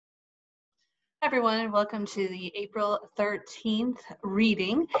Everyone, welcome to the April 13th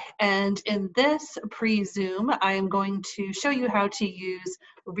reading. And in this pre-Zoom, I am going to show you how to use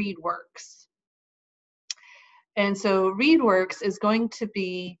ReadWorks. And so ReadWorks is going to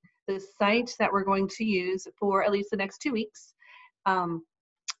be the site that we're going to use for at least the next 2 weeks. And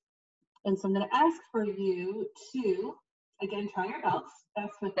so I'm going to ask for you to, again, try your best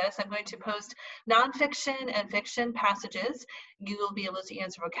with this. I'm going to post nonfiction and fiction passages. You will be able to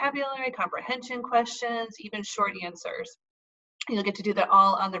answer vocabulary, comprehension questions, even short answers. You'll get to do that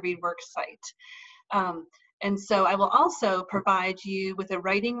all on the ReadWorks site. And so I will also provide you with a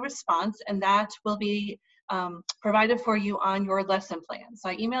writing response, and that will be provided for you on your lesson plan. So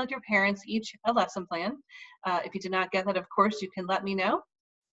I emailed your parents each a lesson plan. If you did not get that, of course, you can let me know.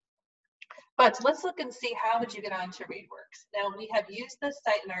 But let's look and see how would you get onto ReadWorks. Now, we have used this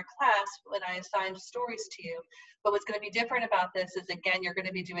site in our class when I assigned stories to you, but what's going to be different about this is, again, you're going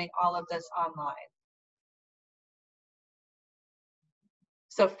to be doing all of this online.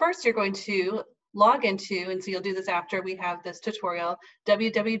 So first you're going to log into, and so you'll do this after we have this tutorial,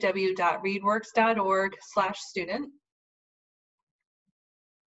 www.readworks.org/student.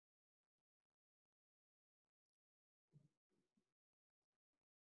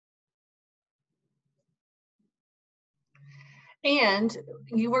 And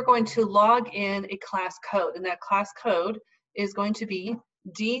you are going to log in a class code, and that class code is going to be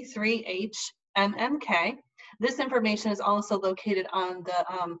D3HMMK. This information is also located on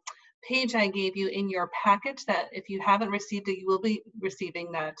the page I gave you in your packet, that if you haven't received it, you will be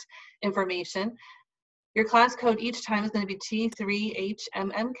receiving that information. Your class code each time is going to be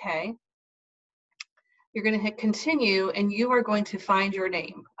T3HMMK. You're going to hit continue, and you are going to find your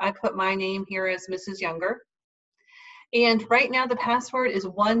name. I put my name here as Mrs. Younger. And right now the password is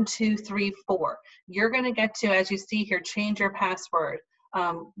 1234. You're going to get to, as you see here, change your password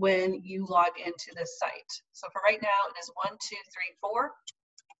when you log into this site. So for right now, it is 1234.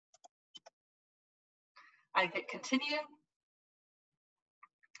 I hit continue.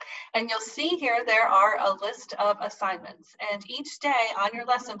 And you'll see here there are a list of assignments. And each day on your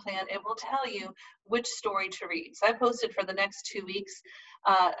lesson plan, it will tell you which story to read. So I posted for the next 2 weeks.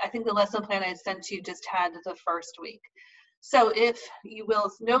 I think the lesson plan I sent you just had the first week. So if you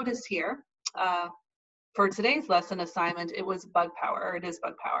will notice here, for today's lesson assignment, it was Bug Power, or it is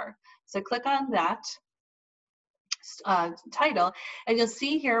Bug Power. So click on that title, and you'll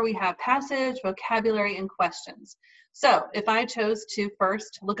see here we have passage, vocabulary, and questions. So if I chose to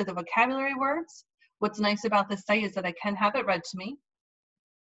first look at the vocabulary words, what's nice about this site is that I can have it read to me.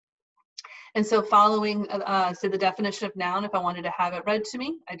 And so following, say the definition of noun, if I wanted to have it read to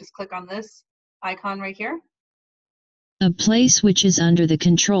me, I just click on this icon right here. A place which is under the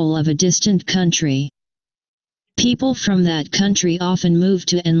control of a distant country. People from that country often move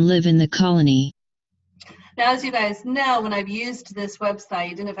to and live in the colony. Now, as you guys know, when I've used this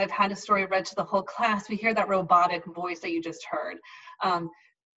website, and if I've had a story read to the whole class, we hear that robotic voice that you just heard.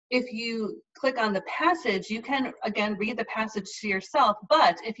 If you click on the passage, you can, again, read the passage to yourself,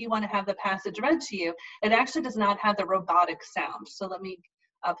 but if you want to have the passage read to you, it actually does not have the robotic sound. So let me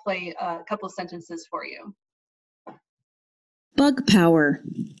play a couple sentences for you. Bug power.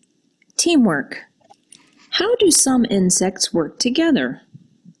 Teamwork. How do some insects work together?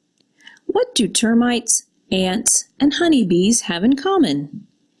 What do termites, ants, and honeybees have in common?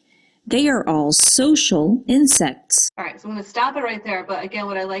 They are all social insects. All right, so I'm going to stop it right there. But again,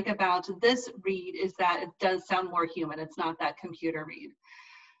 what I like about this read is that it does sound more human. It's not that computer read.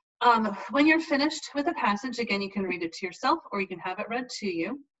 When you're finished with a passage, again, you can read it to yourself or you can have it read to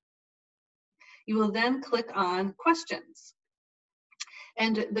you. You will then click on questions.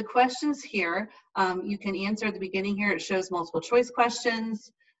 And the questions here, you can answer at the beginning here. It shows multiple choice questions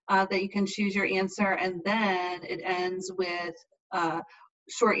that you can choose your answer, and then it ends with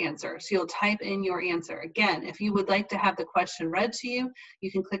short answer. So you'll type in your answer. Again, if you would like to have the question read to you,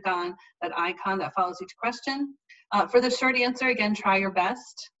 you can click on that icon that follows each question. For the short answer, again, try your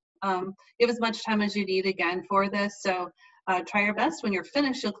best. Give as much time as you need, again, for this. So try your best. When you're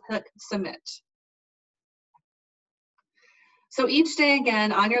finished, you'll click submit. So each day,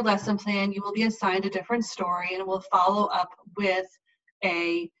 again, on your lesson plan, you will be assigned a different story, and it will follow up with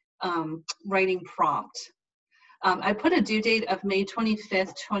a writing prompt. I put a due date of May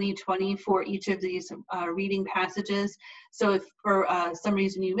 25th, 2020 for each of these reading passages. So if for some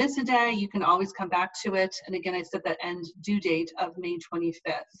reason you miss a day, you can always come back to it. And again, I set that end due date of May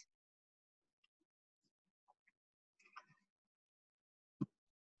 25th.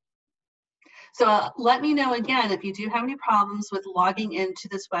 So let me know again if you do have any problems with logging into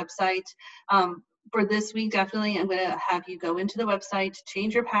this website. For this week, definitely, I'm going to have you go into the website,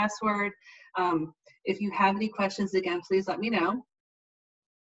 change your password, If you have any questions, again, please let me know.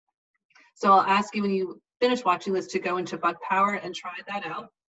 So I'll ask you when you finish watching this to go into Bug Power and try that out.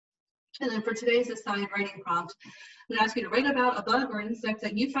 And then for today's assigned writing prompt, I'm going to ask you to write about a bug or insect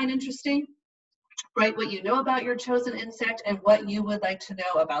that you find interesting. Write what you know about your chosen insect and what you would like to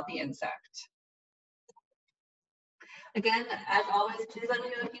know about the insect. Again, as always, please let me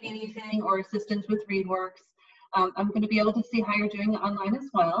know if you need anything or assistance with ReadWorks. I'm going to be able to see how you're doing online as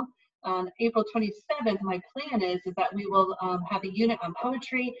well. On April 27th, my plan is that we will have a unit on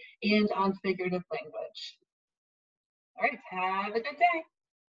poetry and on figurative language. All right, have a good day.